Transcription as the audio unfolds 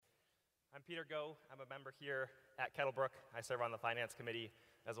I'm Peter Go. I'm a member here at Kettlebrook. I serve on the finance committee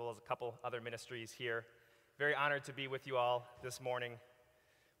as well as a couple other ministries here. Very honored to be with you all this morning.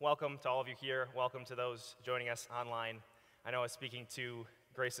 Welcome to all of you here. Welcome to those joining us online. I know I was speaking to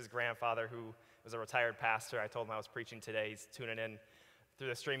Grace's grandfather, who was a retired pastor. I told him I was preaching today. He's tuning in through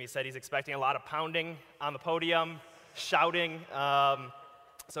the stream. He said he's expecting a lot of pounding on the podium, shouting.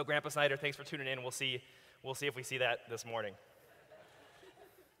 So Grandpa Snyder, thanks for tuning in. We'll see if we see that this morning.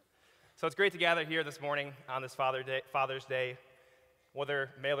 So it's great to gather here this morning on this Father's Day, whether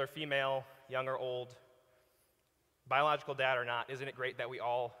male or female, young or old, biological dad or not. Isn't it great that we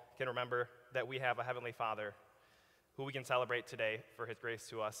all can remember that we have a Heavenly Father who we can celebrate today for His grace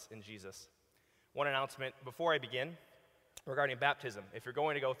to us in Jesus? One announcement before I begin regarding baptism. If you're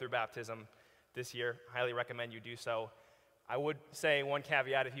going to go through baptism this year, I highly recommend you do so. I would say one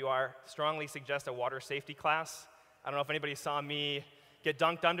caveat: if you are, strongly suggest a water safety class. I don't know if anybody saw me get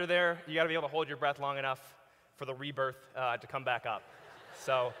dunked under there. You got to be able to hold your breath long enough for the rebirth to come back up.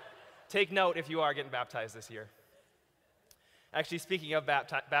 So take note if you are getting baptized this year. Actually, speaking of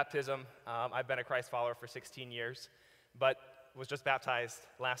baptism, I've been a Christ follower for 16 years, but was just baptized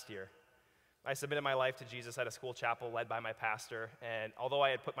last year. I submitted my life to Jesus at a school chapel led by my pastor, and although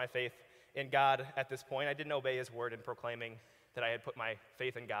I had put my faith in God at this point, I didn't obey His word in proclaiming that I had put my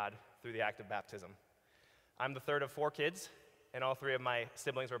faith in God through the act of baptism. I'm the third of 4 kids, and all 3 of my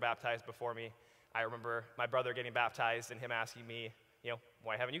siblings were baptized before me. I remember my brother getting baptized and him asking me,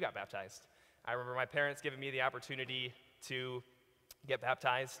 why haven't you got baptized? I remember my parents giving me the opportunity to get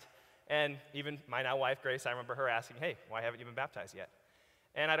baptized, and even my now wife, Grace, I remember her asking, hey, why haven't you been baptized yet?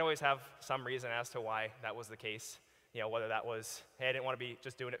 And I'd always have some reason as to why that was the case, whether that was, hey, I didn't want to be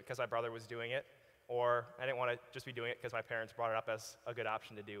just doing it because my brother was doing it, or I didn't want to just be doing it because my parents brought it up as a good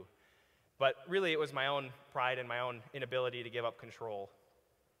option to do. But really, it was my own pride and my own inability to give up control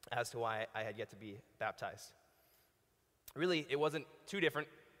as to why I had yet to be baptized. Really, it wasn't too different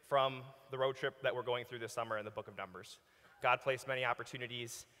from the road trip that we're going through this summer in the book of Numbers. God placed many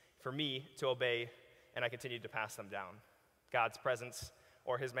opportunities for me to obey, and I continued to pass them down. God's presence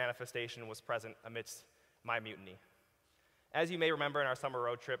or His manifestation was present amidst my mutiny. As you may remember in our summer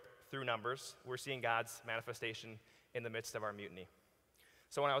road trip through Numbers, we're seeing God's manifestation in the midst of our mutiny.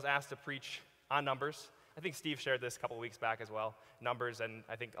 So when I was asked to preach on Numbers, I think Steve shared this a couple weeks back as well. Numbers and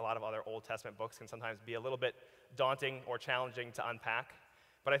I think a lot of other Old Testament books can sometimes be a little bit daunting or challenging to unpack.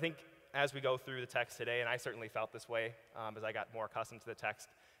 But I think as we go through the text today, and I certainly felt this way as I got more accustomed to the text,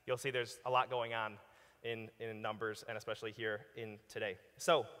 you'll see there's a lot going on in Numbers, and especially here in today.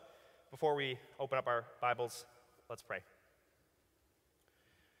 So before we open up our Bibles, let's pray.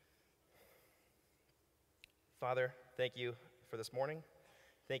 Father, thank you for this morning.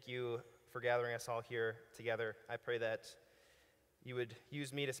 Thank you for gathering us all here together. I pray that you would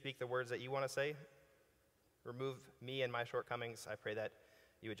use me to speak the words that you want to say. Remove me and my shortcomings. I pray that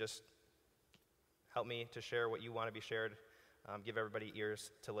you would just help me to share what you want to be shared. Give everybody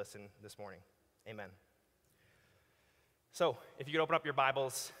ears to listen this morning. Amen. So, if you could open up your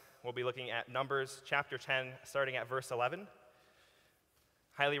Bibles, we'll be looking at Numbers chapter 10, starting at verse 11.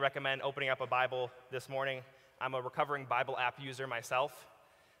 Highly recommend opening up a Bible this morning. I'm a recovering Bible app user myself.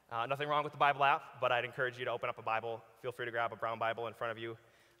 Nothing wrong with the Bible app, but I'd encourage you to open up a Bible. Feel free to grab a brown Bible in front of you.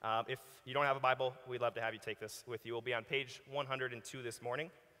 If you don't have a Bible, we'd love to have you take this with you. We'll be on page 102 this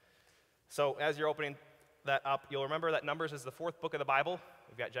morning. So as you're opening that up, you'll remember that Numbers is the 4th book of the Bible.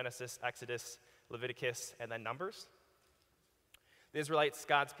 We've got Genesis, Exodus, Leviticus, and then Numbers. The Israelites,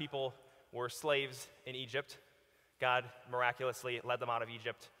 God's people, were slaves in Egypt. God miraculously led them out of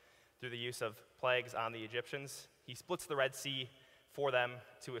Egypt through the use of plagues on the Egyptians. He splits the Red Sea for them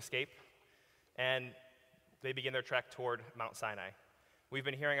to escape, and they begin their trek toward Mount Sinai. We've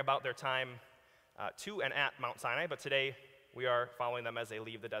been hearing about their time to and at Mount Sinai, but today we are following them as they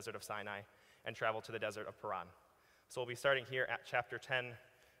leave the desert of Sinai and travel to the desert of Paran. So we'll be starting here at chapter 10,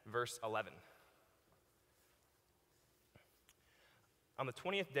 verse 11. On the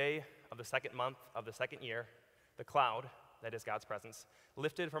 20th day of the 2nd month of the 2nd year, the cloud, that is God's presence,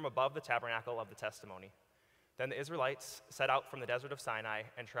 lifted from above the tabernacle of the testimony. Then the Israelites set out from the desert of Sinai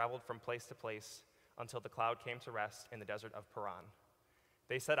and traveled from place to place until the cloud came to rest in the desert of Paran.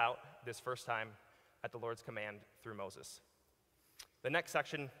 They set out this first time at the Lord's command through Moses. The next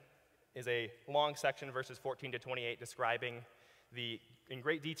section is a long section, verses 14 to 28, describing in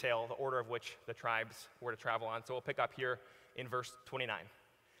great detail the order of which the tribes were to travel on. So we'll pick up here in verse 29.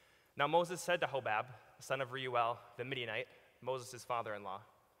 Now Moses said to Hobab, son of Reuel, the Midianite, Moses' father-in-law,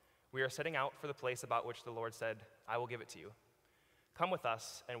 we are setting out for the place about which the Lord said, I will give it to you. Come with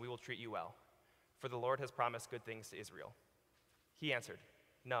us, and we will treat you well, for the Lord has promised good things to Israel. He answered,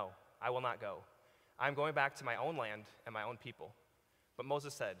 no, I will not go. I am going back to my own land and my own people." But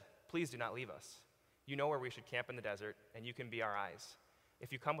Moses said, "Please do not leave us. You know where we should camp in the desert, and you can be our eyes.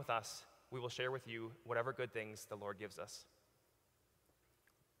 If you come with us, we will share with you whatever good things the Lord gives us."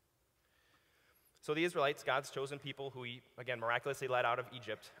 So the Israelites, God's chosen people who he, again, miraculously led out of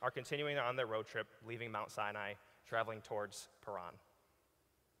Egypt, are continuing on their road trip, leaving Mount Sinai, traveling towards Paran.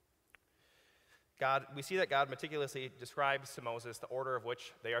 We see that God meticulously describes to Moses the order of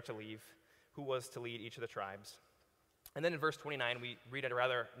which they are to leave, who was to lead each of the tribes. And then in verse 29, we read a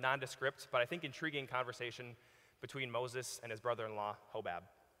rather nondescript, but I think intriguing conversation between Moses and his brother-in-law, Hobab.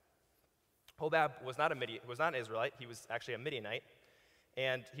 Hobab was not an Israelite. He was actually a Midianite,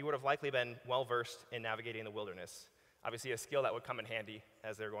 and he would have likely been well-versed in navigating the wilderness, obviously a skill that would come in handy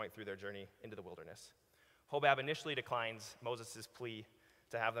as they're going through their journey into the wilderness. Hobab initially declines Moses' plea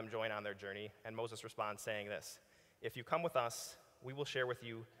to have them join on their journey, and Moses responds saying this, "If you come with us, we will share with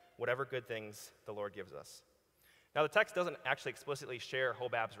you whatever good things the Lord gives us." Now, the text doesn't actually explicitly share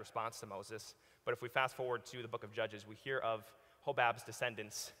Hobab's response to Moses, but if we fast forward to the book of Judges, we hear of Hobab's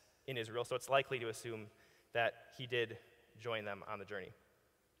descendants in Israel, so it's likely to assume that he did join them on the journey.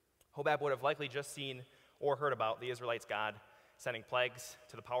 Hobab would have likely just seen or heard about the Israelites' God sending plagues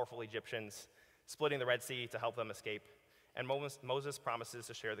to the powerful Egyptians, splitting the Red Sea to help them escape, and Moses promises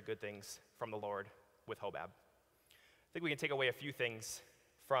to share the good things from the Lord with Hobab. I think we can take away a few things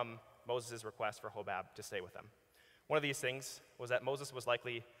from Moses' request for Hobab to stay with them. One of these things was that Moses was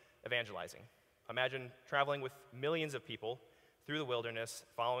likely evangelizing. Imagine traveling with millions of people through the wilderness,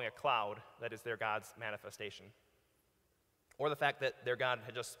 following a cloud that is their God's manifestation. Or the fact that their God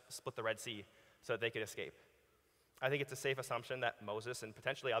had just split the Red Sea so that they could escape. I think it's a safe assumption that Moses, and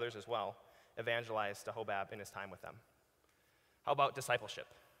potentially others as well, evangelized to Hobab in his time with them. How about discipleship?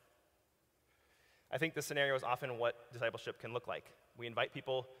 I think this scenario is often what discipleship can look like. We invite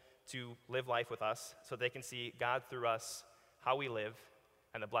people to live life with us so they can see God through us, how we live,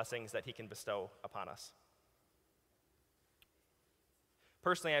 and the blessings that he can bestow upon us.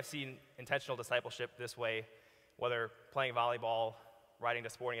 Personally, I've seen intentional discipleship this way, whether playing volleyball, riding to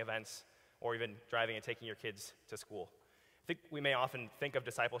sporting events, or even driving and taking your kids to school. I think we may often think of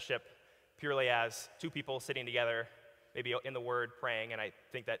discipleship purely as two people sitting together, maybe in the Word, praying, and I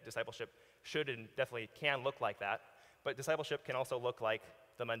think that discipleship should and definitely can look like that. But discipleship can also look like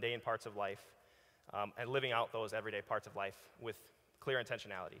the mundane parts of life and living out those everyday parts of life with clear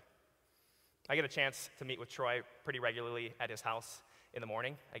intentionality. I get a chance to meet with Troy pretty regularly at his house in the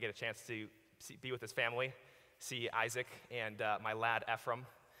morning. I get a chance to be with his family, see Isaac and my lad Ephraim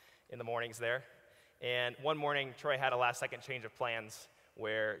in the mornings there. And one morning, Troy had a last-second change of plans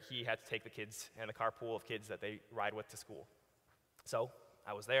where he had to take the kids and the carpool of kids that they ride with to school. So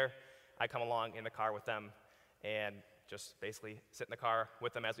I was there. I come along in the car with them and just basically sit in the car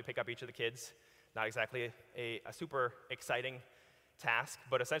with them as we pick up each of the kids. Not exactly a super exciting task,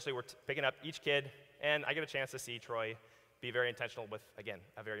 but essentially we're picking up each kid, and I get a chance to see Troy be very intentional with, again,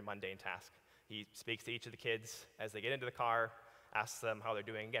 a very mundane task. He speaks to each of the kids as they get into the car, asks them how they're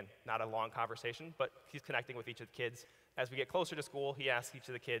doing. Again, not a long conversation, but he's connecting with each of the kids. As we get closer to school, he asks each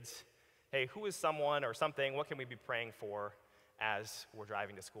of the kids, "Hey, who is someone or something? What can we be praying for as we're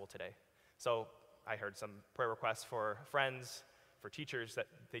driving to school today?" So I heard some prayer requests for friends, for teachers, that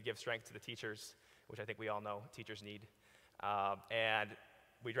they give strength to the teachers, which I think we all know teachers need. And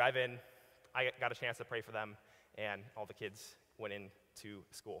we drive in. I got a chance to pray for them, and all the kids went into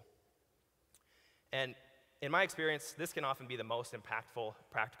school. And in my experience, this can often be the most impactful,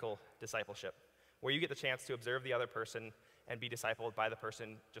 practical discipleship, where you get the chance to observe the other person and be discipled by the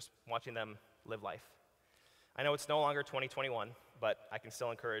person, just watching them live life. I know it's no longer 2021, but I can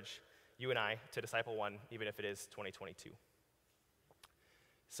still encourage you and I to disciple one, even if it is 2022.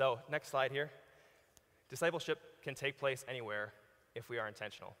 So, next slide here. Discipleship can take place anywhere if we are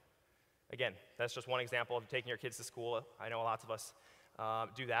intentional. Again, that's just one example of taking your kids to school. I know lots of us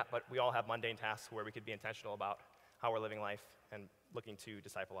do that, but we all have mundane tasks where we could be intentional about how we're living life and looking to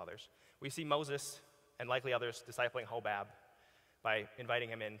disciple others. We see Moses and likely others discipling Hobab by inviting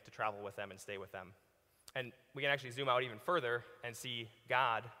him in to travel with them and stay with them. And we can actually zoom out even further and see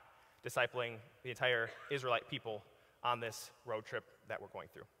God discipling the entire Israelite people on this road trip that we're going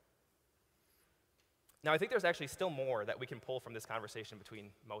through. Now, I think there's actually still more that we can pull from this conversation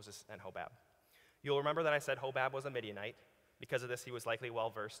between Moses and Hobab. You'll remember that I said Hobab was a Midianite. Because of this, he was likely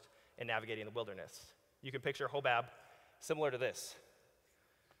well-versed in navigating the wilderness. You can picture Hobab similar to this.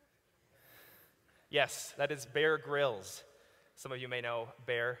 Yes, that is Bear Grylls. Some of you may know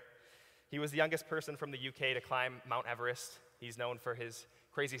Bear. He was the youngest person from the UK to climb Mount Everest. He's known for his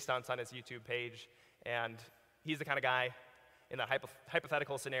crazy stunts on his YouTube page, and he's the kind of guy in that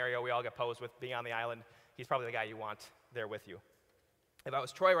hypothetical scenario we all get posed with being on the island, he's probably the guy you want there with you. If I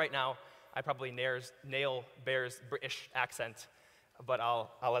was Troy right now, I'd probably nail Bear's British accent, but I'll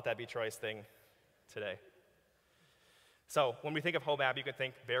let that be Troy's thing today. So when we think of Hobab, you can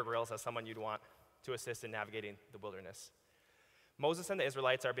think Bear Grylls as someone you'd want to assist in navigating the wilderness. Moses and the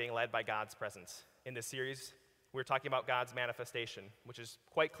Israelites are being led by God's presence. In this series, we're talking about God's manifestation, which is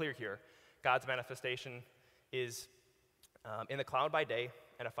quite clear here. God's manifestation is in the cloud by day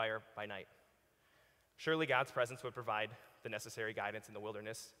and a fire by night. Surely God's presence would provide the necessary guidance in the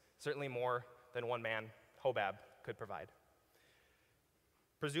wilderness, certainly more than one man, Hobab, could provide.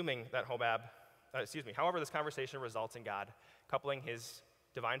 However, this conversation results in God coupling his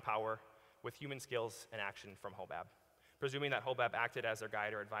divine power with human skills and action from Hobab. Presuming that Hobab acted as their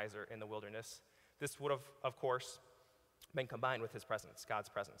guide or advisor in the wilderness, this would have, of course, been combined with his presence, God's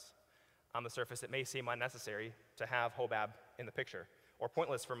presence. On the surface, it may seem unnecessary to have Hobab in the picture, or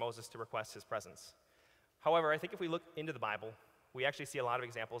pointless for Moses to request his presence. However, I think if we look into the Bible, we actually see a lot of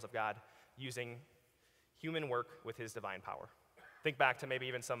examples of God using human work with his divine power. Think back to maybe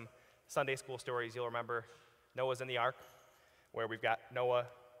even some Sunday school stories. You'll remember Noah's in the ark, where we've got Noah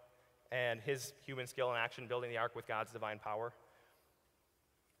and his human skill and action building the ark with God's divine power.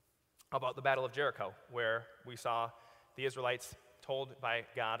 How about the Battle of Jericho, where we saw the Israelites told by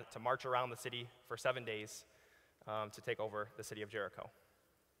God to march around the city for 7 days to take over the city of Jericho.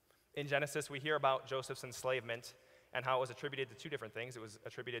 In Genesis, we hear about Joseph's enslavement and how it was attributed to two different things. It was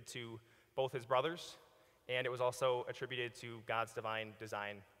attributed to both his brothers, and it was also attributed to God's divine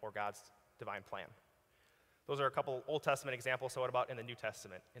design or God's divine plan. Those are a couple Old Testament examples. So what about in the New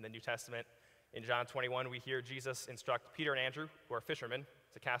Testament? In the New Testament, in John 21, we hear Jesus instruct Peter and Andrew, who are fishermen,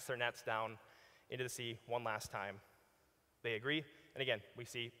 to cast their nets down into the sea one last time. They agree, and again, we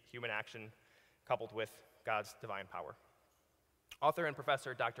see human action coupled with God's divine power. Author and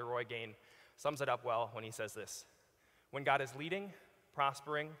professor Dr. Roy Gain sums it up well when he says this: when God is leading,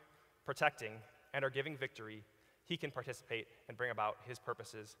 prospering, protecting, and are giving victory, he can participate and bring about his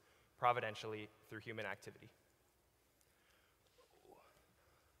purposes providentially through human activity.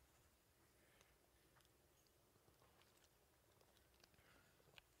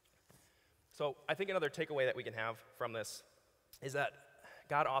 So I think another takeaway that we can have from this is that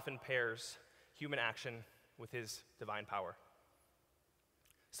God often pairs human action with his divine power.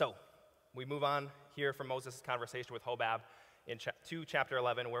 So we move on here from Moses' conversation with Hobab to chapter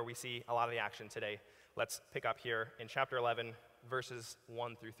 11, where we see a lot of the action today. Let's pick up here in chapter 11, verses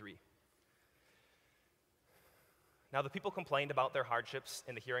 1 through 3. Now the people complained about their hardships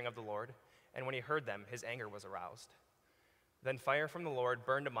in the hearing of the Lord, and when he heard them, his anger was aroused. Then fire from the Lord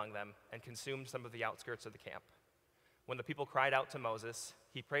burned among them and consumed some of the outskirts of the camp. When the people cried out to Moses,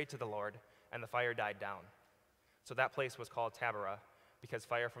 he prayed to the Lord, and the fire died down. So that place was called Taberah, because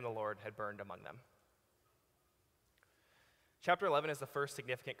fire from the Lord had burned among them. Chapter 11 is the first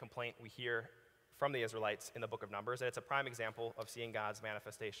significant complaint we hear from the Israelites in the book of Numbers, and it's a prime example of seeing God's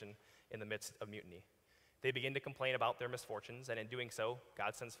manifestation in the midst of mutiny. They begin to complain about their misfortunes, and in doing so,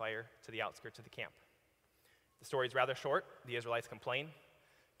 God sends fire to the outskirts of the camp. The story is rather short. The Israelites complain,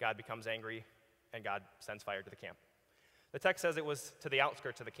 God becomes angry, and God sends fire to the camp. The text says it was to the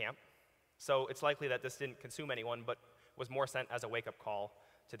outskirts of the camp, so it's likely that this didn't consume anyone, but was more sent as a wake-up call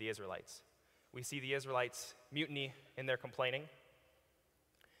to the Israelites. We see the Israelites mutiny in their complaining,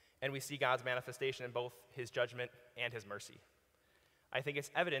 and we see God's manifestation in both his judgment and his mercy. I think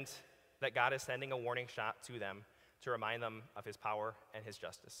it's evident that God is sending a warning shot to them to remind them of his power and his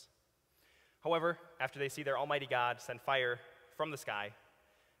justice. However, after they see their almighty God send fire from the sky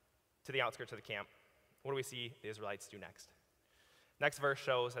to the outskirts of the camp, what do we see the Israelites do next? Next verse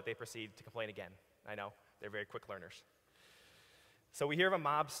shows that they proceed to complain again. I know, they're very quick learners. So we hear of a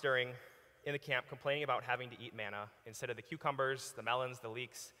mob stirring in the camp, complaining about having to eat manna instead of the cucumbers, the melons, the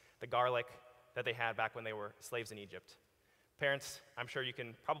leeks, the garlic that they had back when they were slaves in Egypt. Parents, I'm sure you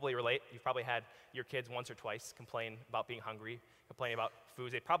can probably relate. You've probably had your kids once or twice complain about being hungry, complain about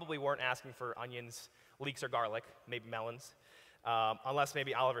foods. They probably weren't asking for onions, leeks, or garlic, maybe melons, unless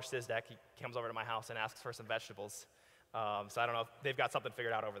maybe Oliver Sizdek, he comes over to my house and asks for some vegetables. So I don't know if they've got something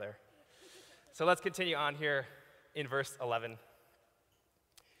figured out over there. So let's continue on here in verse 11.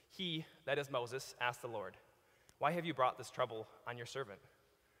 He, that is Moses, asked the Lord, "Why have you brought this trouble on your servant?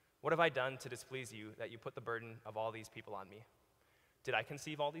 What have I done to displease you that you put the burden of all these people on me? Did I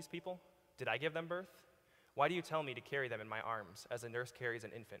conceive all these people? Did I give them birth? Why do you tell me to carry them in my arms as a nurse carries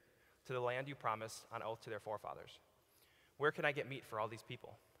an infant to the land you promised on oath to their forefathers? Where can I get meat for all these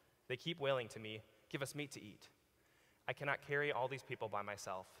people? They keep wailing to me, 'Give us meat to eat.' I cannot carry all these people by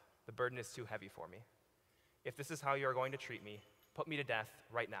myself. The burden is too heavy for me. If this is how you are going to treat me, put me to death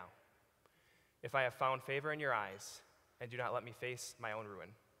right now. If I have found favor in your eyes, and do not let me face my own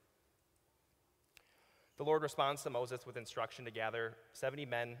ruin." The Lord responds to Moses with instruction to gather 70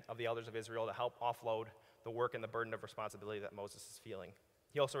 men of the elders of Israel to help offload the work and the burden of responsibility that Moses is feeling.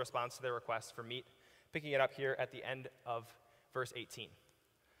 He also responds to their request for meat, picking it up here at the end of verse 18.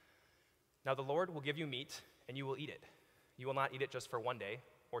 "Now the Lord will give you meat, and you will eat it. You will not eat it just for 1 day,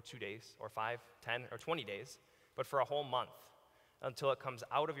 or 2 days, or 5, 10, or 20 days, but for a whole month, until it comes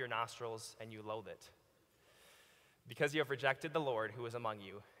out of your nostrils and you loathe it. Because you have rejected the Lord who is among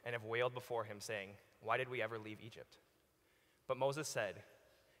you, and have wailed before him, saying, 'Why did we ever leave Egypt?' But Moses said,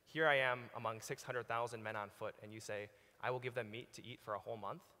 'Here I am among 600,000 men on foot, and you say, I will give them meat to eat for a whole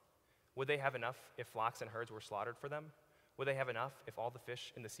month? Would they have enough if flocks and herds were slaughtered for them? Would they have enough if all the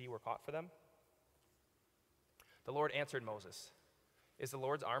fish in the sea were caught for them?' The Lord answered Moses, 'Is the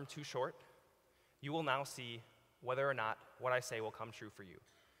Lord's arm too short? You will now see whether or not what I say will come true for you.'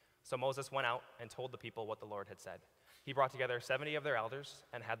 So Moses went out and told the people what the Lord had said. He brought together 70 of their elders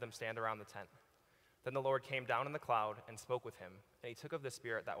and had them stand around the tent. Then the Lord came down in the cloud and spoke with him, and he took of the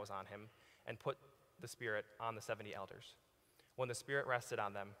Spirit that was on him and put the Spirit on the 70 elders. When the Spirit rested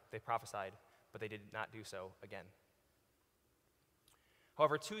on them, they prophesied, but they did not do so again.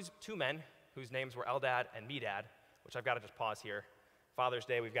 However, two men whose names were Eldad and Medad, which I've got to just pause here. Father's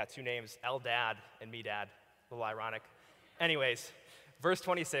Day, we've got two names, Eldad and Medad. A little ironic. Anyways, verse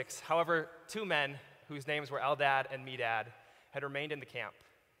 26, however, two men whose names were Eldad and Medad had remained in the camp.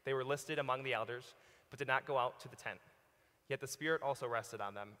 They were listed among the elders, but did not go out to the tent. Yet the Spirit also rested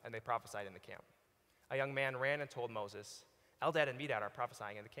on them, and they prophesied in the camp. A young man ran and told Moses, 'Eldad and Medad are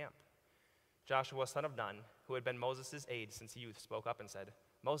prophesying in the camp.' Joshua, son of Nun, who had been Moses' aide since youth, spoke up and said,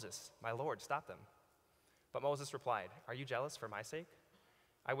 'Moses, my Lord, stop them.' But Moses replied, 'Are you jealous for my sake?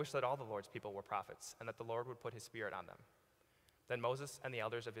 I wish that all the Lord's people were prophets, and that the Lord would put his Spirit on them.' Then Moses and the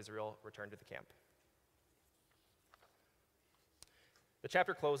elders of Israel returned to the camp." The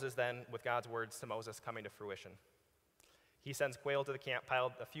chapter closes then with God's words to Moses coming to fruition. He sends quail to the camp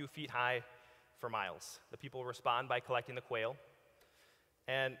piled a few feet high for miles. The people respond by collecting the quail.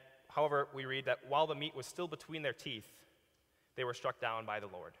 And however, we read that while the meat was still between their teeth, they were struck down by the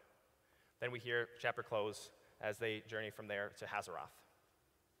Lord. Then we hear chapter close as they journey from there to Hazeroth.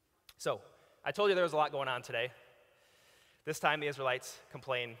 So, I told you there was a lot going on today. This time the Israelites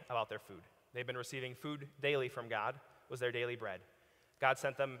complain about their food. They've been receiving food daily from God, was their daily bread. God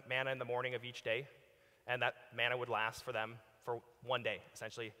sent them manna in the morning of each day, and that manna would last for them for 1 day,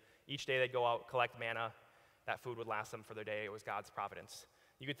 essentially. Each day they'd go out, collect manna. That food would last them for their day. It was God's providence.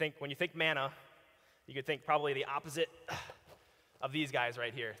 You could think, when you think manna, you could think probably the opposite of these guys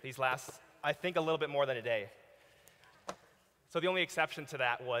right here. These last, I think, a little bit more than a day. So the only exception to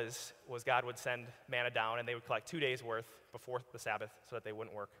that was God would send manna down, and they would collect 2 days' worth before the Sabbath so that they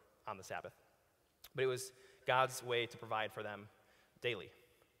wouldn't work on the Sabbath. But it was God's way to provide for them daily.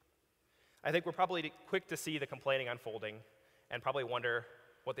 I think we're probably quick to see the complaining unfolding and probably wonder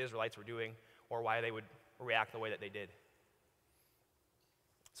what the Israelites were doing or why they would react the way that they did.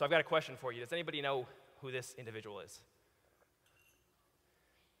 So I've got a question for you. Does anybody know who this individual is?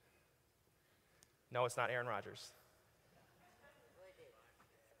 No, it's not Aaron Rodgers.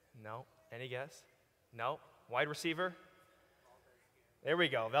 No. Any guess? No. Wide receiver? There we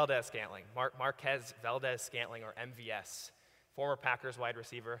go. Valdez-Scantling. Marquez Valdez-Scantling, or MVS. Former Packers wide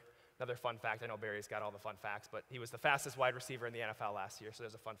receiver. Another fun fact. I know Barry's got all the fun facts, but he was the fastest wide receiver in the NFL last year, so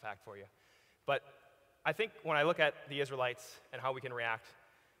there's a fun fact for you. But I think when I look at the Israelites and how we can react,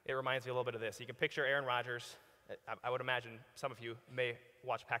 it reminds me a little bit of this. You can picture Aaron Rodgers. I would imagine some of you may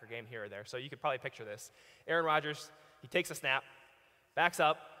watch a Packer game here or there, so you could probably picture this. Aaron Rodgers, he takes a snap, backs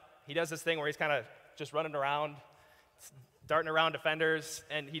up, he does this thing where he's kind of just running around, darting around defenders,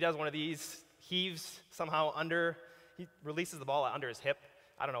 and he does one of these, heaves somehow under, he releases the ball under his hip.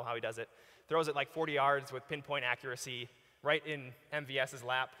 I don't know how he does it. Throws it like 40 yards with pinpoint accuracy right in MVS's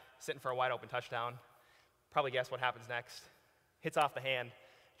lap, sitting for a wide open touchdown. Probably guess what happens next. Hits off the hand,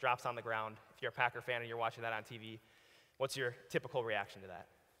 drops on the ground. If you're a Packer fan and you're watching that on TV, what's your typical reaction to that?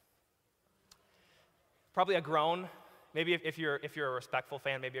 Probably a groan. Maybe if you're a respectful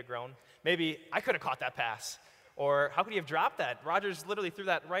fan, maybe a groan. Maybe, I could have caught that pass. Or how could he have dropped that? Rodgers literally threw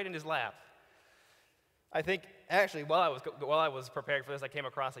that right in his lap. I think, actually, while I was preparing for this, I came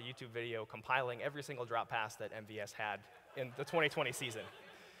across a YouTube video compiling every single drop pass that MVS had in the 2020 season.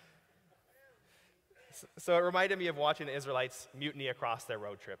 So it reminded me of watching the Israelites mutiny across their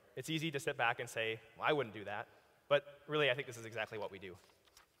road trip. It's easy to sit back and say, well, I wouldn't do that. But really, I think this is exactly what we do.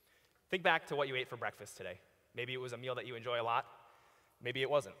 Think back to what you ate for breakfast today. Maybe it was a meal that you enjoy a lot. Maybe it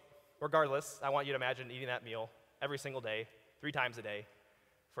wasn't. Regardless, I want you to imagine eating that meal every single day, 3 times a day,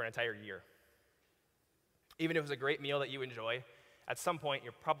 for an entire year. Even if it was a great meal that you enjoy, at some point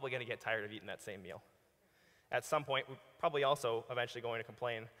you're probably going to get tired of eating that same meal. At some point, we're probably also eventually going to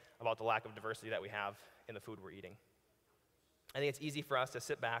complain about the lack of diversity that we have in the food we're eating. I think it's easy for us to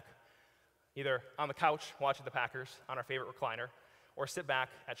sit back, either on the couch watching the Packers on our favorite recliner, or sit back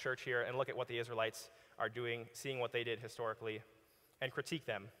at church here and look at what the Israelites are doing, seeing what they did historically, and critique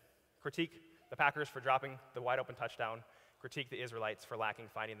them. Critique the Packers for dropping the wide open touchdown, critique the Israelites for lacking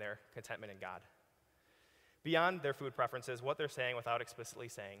finding their contentment in God. Beyond their food preferences, what they're saying without explicitly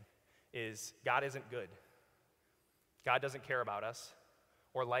saying is God isn't good. God doesn't care about us,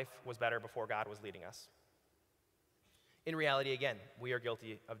 or life was better before God was leading us. In reality, again, we are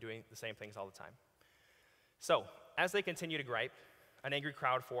guilty of doing the same things all the time. So, as they continue to gripe, an angry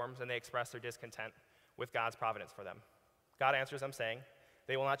crowd forms and they express their discontent with God's providence for them. God answers them saying,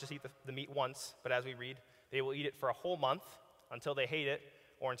 they will not just eat the meat once, but as we read, they will eat it for a whole month until they hate it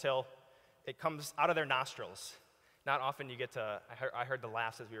or until it comes out of their nostrils. Not often you get to, I heard the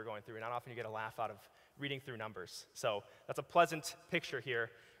laughs as we were going through, not often you get a laugh out of reading through Numbers. So that's a pleasant picture here.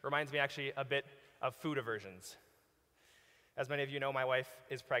 Reminds me actually a bit of food aversions. As many of you know, my wife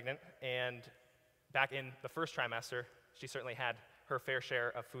is pregnant, and back in the first trimester, she certainly had her fair share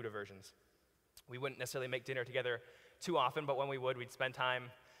of food aversions. We wouldn't necessarily make dinner together too often, but when we would, we'd spend time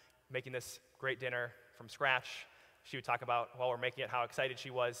making this great dinner from scratch. She would talk about, while we're making it, how excited she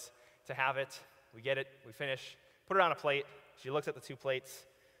was to have it. We get it, we finish, put it on a plate. She looks at the 2 plates,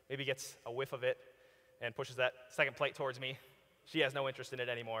 maybe gets a whiff of it, and pushes that second plate towards me. She has no interest in it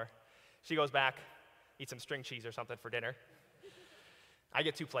anymore. She goes back, eats some string cheese or something for dinner. I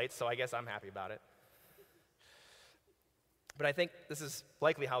get 2 plates, so I guess I'm happy about it. But I think this is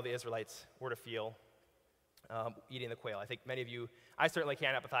likely how the Israelites were to feel eating the quail. I think many of you, I certainly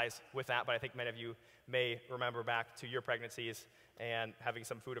can't empathize with that, but I think many of you may remember back to your pregnancies and having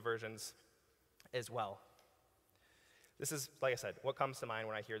some food aversions as well. This is, like I said, what comes to mind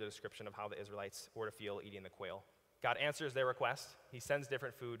when I hear the description of how the Israelites were to feel eating the quail. God answers their request. He sends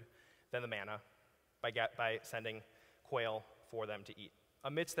different food than the manna by sending quail for them to eat.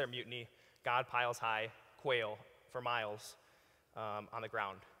 Amidst their mutiny, God piles high quail for miles on the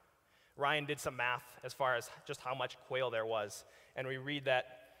ground. Ryan did some math as far as just how much quail there was, and we read that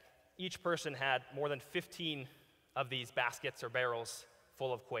each person had more than 15 of these baskets or barrels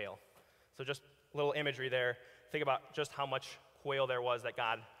full of quail. So just a little imagery there. Think about just how much quail there was that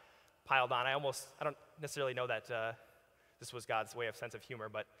God piled on. I don't necessarily know that this was God's way of sense of humor,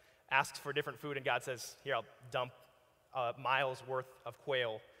 but asks for different food, and God says, here, I'll dump miles worth of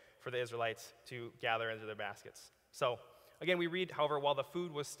quail for the Israelites to gather into their baskets. So, again, we read, however, while the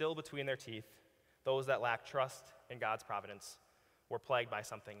food was still between their teeth, those that lacked trust in God's providence were plagued by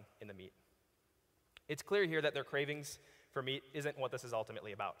something in the meat. It's clear here that their cravings for meat isn't what this is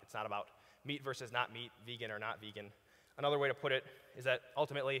ultimately about. It's not about meat versus not meat, vegan or not vegan. Another way to put it is that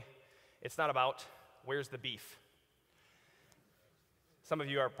ultimately, it's not about where's the beef. Some of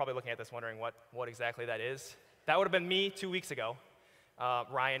you are probably looking at this wondering what exactly that is. That would have been me 2 weeks ago.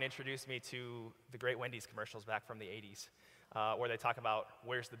 Ryan introduced me to the great Wendy's commercials back from the 80s, where they talk about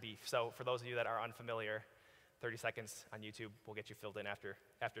where's the beef. So for those of you that are unfamiliar, 30 seconds on YouTube will get you filled in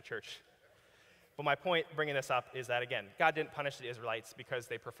after church. But my point bringing this up is that, again, God didn't punish the Israelites because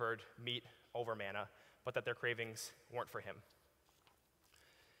they preferred meat over manna, but that their cravings weren't for him.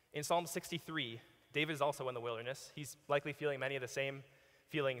 In Psalm 63, David is also in the wilderness. He's likely feeling many of the same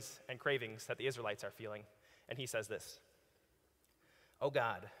feelings and cravings that the Israelites are feeling. And he says this, "O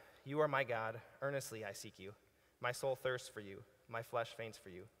God, you are my God, earnestly I seek you. My soul thirsts for you, my flesh faints for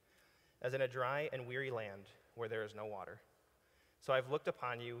you, as in a dry and weary land where there is no water. So I've looked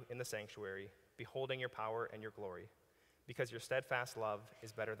upon you in the sanctuary, beholding your power and your glory, because your steadfast love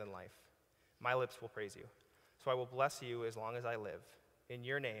is better than life. My lips will praise you. So I will bless you as long as I live. In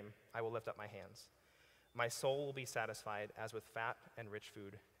your name I will lift up my hands. My soul will be satisfied as with fat and rich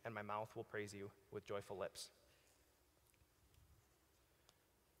food, and my mouth will praise you with joyful lips."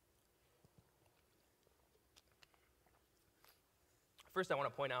 First, I want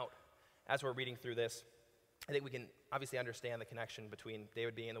to point out, as we're reading through this, I think we can obviously understand the connection between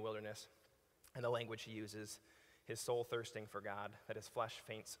David being in the wilderness and the language he uses, his soul thirsting for God, that his flesh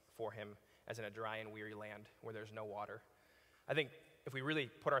faints for him as in a dry and weary land where there's no water. I think if we really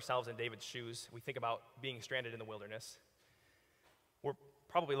put ourselves in David's shoes, we think about being stranded in the wilderness. We're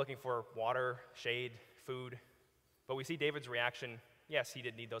probably looking for water, shade, food, but we see David's reaction. Yes, he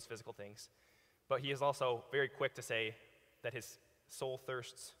did need those physical things, but he is also very quick to say that his soul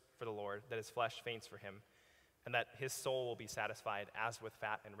thirsts for the Lord, that his flesh faints for him, and that his soul will be satisfied as with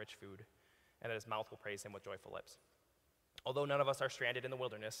fat and rich food, and that his mouth will praise him with joyful lips. Although none of us are stranded in the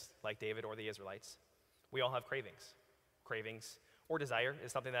wilderness like David or the Israelites, we all have cravings. Cravings or desire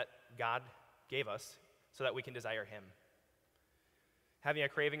is something that God gave us so that we can desire him. Having a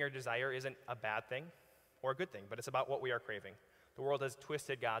craving or desire isn't a bad thing or a good thing, but it's about what we are craving. The world has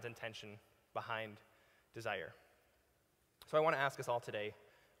twisted God's intention behind desire. So I want to ask us all today,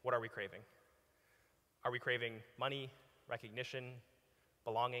 what are we craving? Are we craving money, recognition,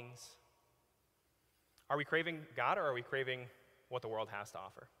 belongings? Are we craving God, or are we craving what the world has to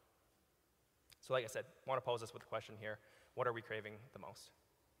offer? So like I said, I want to pose us with a question here. What are we craving the most?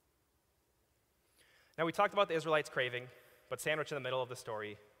 Now, we talked about the Israelites craving, but sandwiched in the middle of the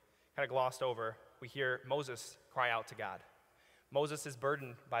story, kind of glossed over, we hear Moses cry out to God. Moses is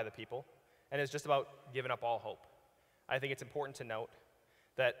burdened by the people and is just about giving up all hope. I think it's important to note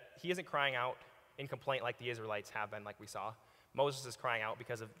that he isn't crying out in complaint like the Israelites have been, like we saw. Moses is crying out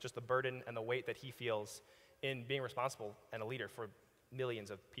because of just the burden and the weight that he feels in being responsible and a leader for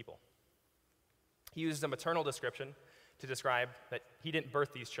millions of people. He uses a maternal description to describe that he didn't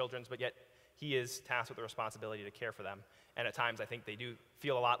birth these children, but yet he is tasked with the responsibility to care for them. And at times, I think they do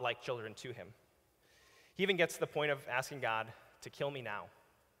feel a lot like children to him. He even gets to the point of asking God to kill me now.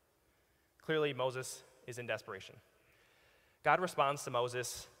 Clearly, Moses is in desperation. God responds to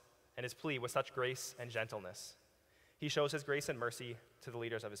Moses and his plea with such grace and gentleness. He shows his grace and mercy to the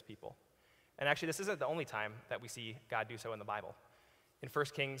leaders of his people. And actually, this isn't the only time that we see God do so in the Bible. In 1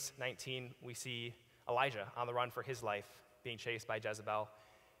 Kings 19, we see Elijah on the run for his life, being chased by Jezebel.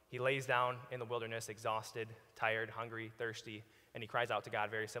 He lays down in the wilderness, exhausted, tired, hungry, thirsty, and he cries out to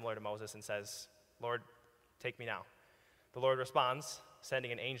God, very similar to Moses, and says, "Lord, take me now." The Lord responds,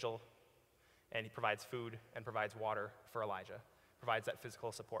 sending an angel, and he provides food and provides water for Elijah, provides that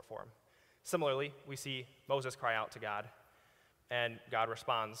physical support for him. Similarly, we see Moses cry out to God, and God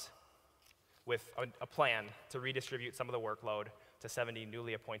responds with a plan to redistribute some of the workload to 70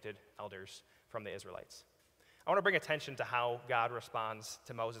 newly appointed elders from the Israelites. I want to bring attention to how God responds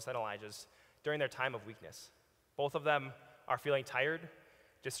to Moses and Elijah's during their time of weakness. Both of them are feeling tired,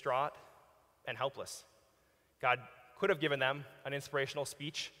 distraught, and helpless. God could have given them an inspirational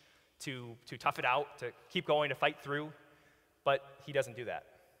speech to tough it out, to keep going, to fight through, but he doesn't do that.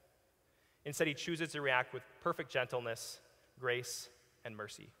 Instead, he chooses to react with perfect gentleness, grace, and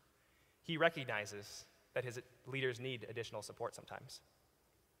mercy. He recognizes that his leaders need additional support sometimes.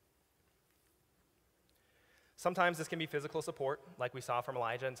 Sometimes this can be physical support, like we saw from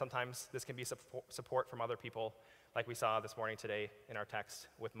Elijah, and sometimes this can be support from other people, like we saw this morning today in our text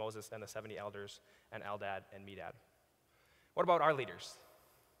with Moses and the 70 elders and Eldad and Medad. What about our leaders?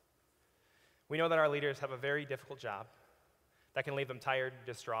 We know that our leaders have a very difficult job that can leave them tired,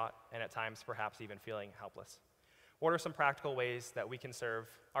 distraught, and at times perhaps even feeling helpless. What are some practical ways that we can serve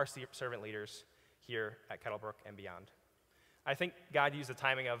our servant leaders here at Kettlebrook and beyond? I think God used the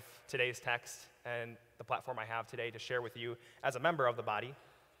timing of today's text and the platform I have today to share with you as a member of the body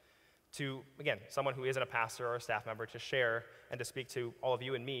to, again, someone who isn't a pastor or a staff member, to share and to speak to all of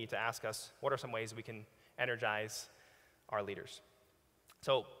you and me to ask us what are some ways we can energize our leaders.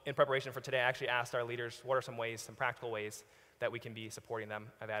 So in preparation for today, I actually asked our leaders what are some ways, some practical ways that we can be supporting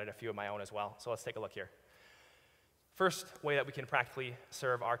them. I've added a few of my own as well. So let's take a look here. First way that we can practically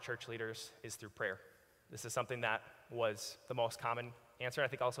serve our church leaders is through prayer. This is something that was the most common answer, and I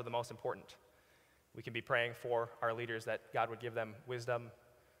think also the most important. We can be praying for our leaders that God would give them wisdom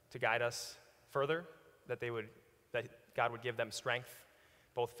to guide us further, that God would give them strength,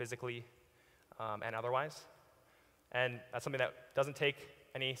 both physically and otherwise. And that's something that doesn't take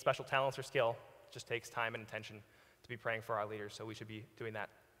any special talents or skill, it just takes time and attention to be praying for our leaders, so we should be doing that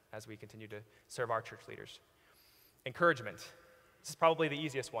as we continue to serve our church leaders. Encouragement. This is probably the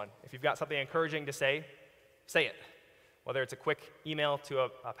easiest one. If you've got something encouraging to say it. Whether it's a quick email to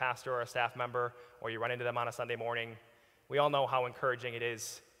a pastor or a staff member, or you run into them on a Sunday morning, we all know how encouraging it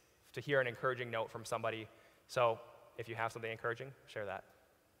is to hear an encouraging note from somebody. So if you have something encouraging, share that.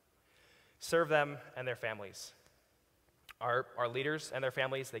 Serve them and their families. Our leaders and their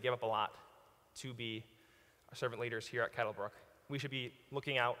families, they give up a lot to be our servant leaders here at Kettlebrook. We should be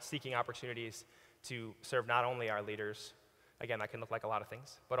looking out, seeking opportunities to serve not only our leaders, again, that can look like a lot of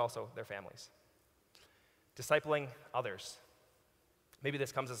things, but also their families. Discipling others. Maybe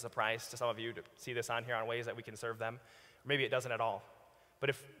this comes as a surprise to some of you to see this on here on ways that we can serve them. Or maybe it doesn't at all. But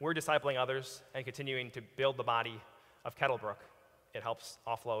if we're discipling others and continuing to build the body of Kettlebrook, it helps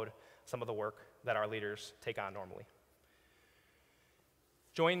offload some of the work that our leaders take on normally.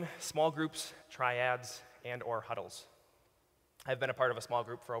 Join small groups, triads, and or huddles. I've been a part of a small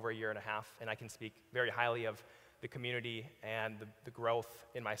group for over a year and a half, and I can speak very highly of the community and the growth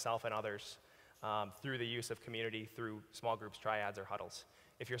in myself and others through the use of community, through small groups, triads, or huddles.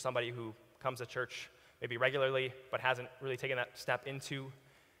 If you're somebody who comes to church maybe regularly but hasn't really taken that step into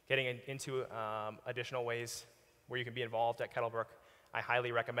getting into additional ways where you can be involved at Kettlebrook, I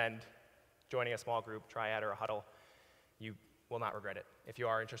highly recommend joining a small group, triad, or a huddle. You will not regret it. If you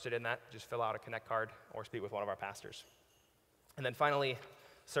are interested in that, just fill out a Connect card or speak with one of our pastors. And then finally,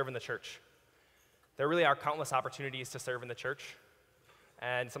 serve in the church. There really are countless opportunities to serve in the church.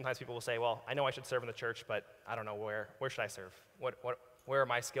 And sometimes people will say, well, I know I should serve in the church, but I don't know where should I serve? Where are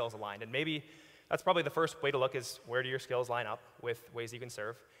my skills aligned? And maybe that's probably the first way to look is where do your skills line up with ways you can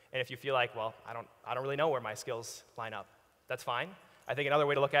serve? And if you feel like, well, I don't really know where my skills line up, that's fine. I think another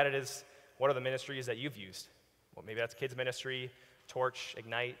way to look at it is what are the ministries that you've used? Well, maybe that's kids ministry, Torch,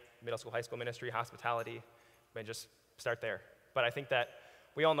 Ignite, middle school, high school ministry, hospitality, and just start there. But I think that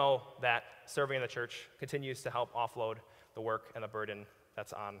we all know that serving in the church continues to help offload the work and the burden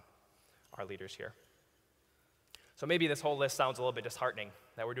that's on our leaders here. So maybe this whole list sounds a little bit disheartening,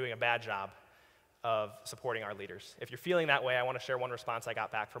 that we're doing a bad job of supporting our leaders. If you're feeling that way, I want to share one response I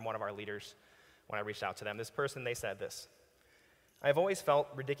got back from one of our leaders when I reached out to them. This person, they said this: I've always felt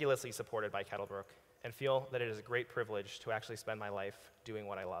ridiculously supported by Kettlebrook and feel that it is a great privilege to actually spend my life doing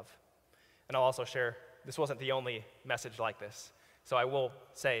what I love. And I'll also share, this wasn't the only message like this. So I will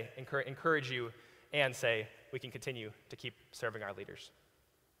say, encourage you and say we can continue to keep serving our leaders.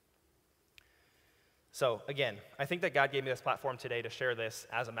 So again, I think that God gave me this platform today to share this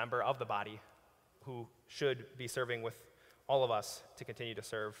as a member of the body who should be serving with all of us to continue to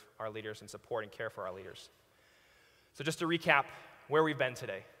serve our leaders and support and care for our leaders. So just to recap where we've been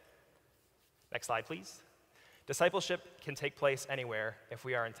today. Next slide, please. Discipleship can take place anywhere if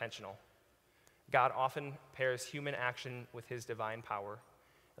we are intentional. God often pairs human action with his divine power.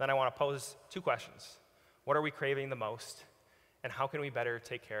 And then I want to pose two questions. What are we craving the most? And how can we better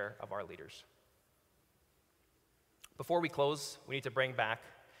take care of our leaders? Before we close, we need to bring back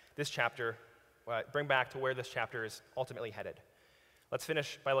this chapter, bring back to where this chapter is ultimately headed. Let's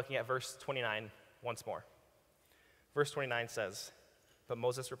finish by looking at verse 29 once more. Verse 29 says, "But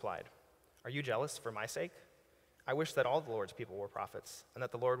Moses replied, 'Are you jealous for my sake? I wish that all the Lord's people were prophets, and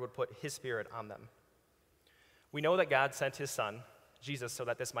that the Lord would put his Spirit on them.' We know that God sent his Son, Jesus, so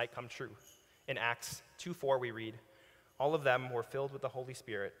that this might come true. In Acts 2:4 we read, 'All of them were filled with the Holy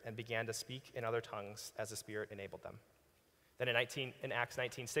Spirit and began to speak in other tongues as the Spirit enabled them.' Then in Acts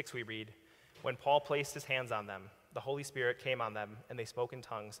 19:6 we read, 'When Paul placed his hands on them, the Holy Spirit came on them, and they spoke in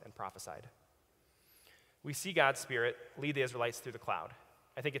tongues and prophesied.'" We see God's Spirit lead the Israelites through the cloud.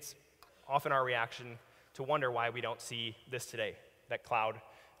 I think it's often our reaction to wonder why we don't see this today, that cloud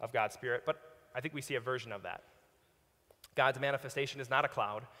of God's Spirit, but I think we see a version of that. God's manifestation is not a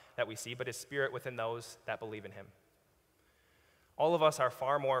cloud that we see, but his Spirit within those that believe in him. All of us are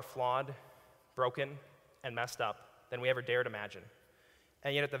far more flawed, broken, and messed up than we ever dared imagine.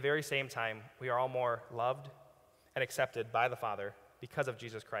 And yet at the very same time, we are all more loved and accepted by the Father because of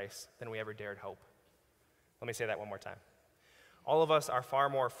Jesus Christ than we ever dared hope. Let me say that one more time. All of us are far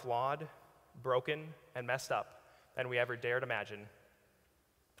more flawed, broken, and messed up than we ever dared imagine.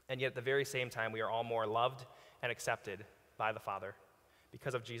 And yet at the very same time, we are all more loved and accepted by the Father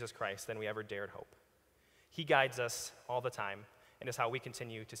because of Jesus Christ than we ever dared hope. He guides us all the time and is how we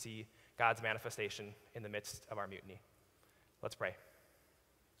continue to see God's manifestation in the midst of our mutiny. Let's pray.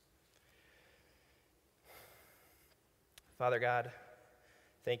 Father God,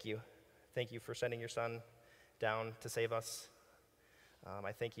 thank you. Thank you for sending your Son down to save us.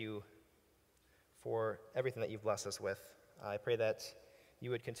 I thank you for everything that you've blessed us with. I pray that you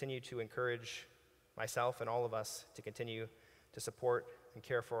would continue to encourage myself and all of us to continue to support and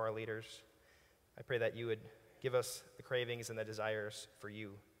care for our leaders. I pray that you would give us the cravings and the desires for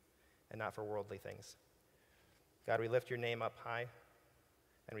you and not for worldly things. God, we lift your name up high,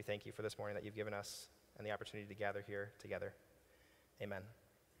 and we thank you for this morning that you've given us and the opportunity to gather here together. Amen.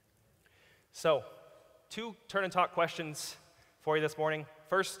 So, 2 Turn and Talk questions for you this morning.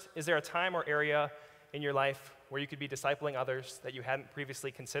 First, is there a time or area in your life where you could be discipling others that you hadn't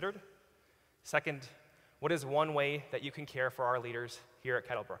previously considered? Second, what is one way that you can care for our leaders here at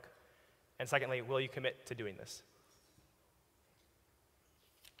Kettlebrook? And secondly, will you commit to doing this?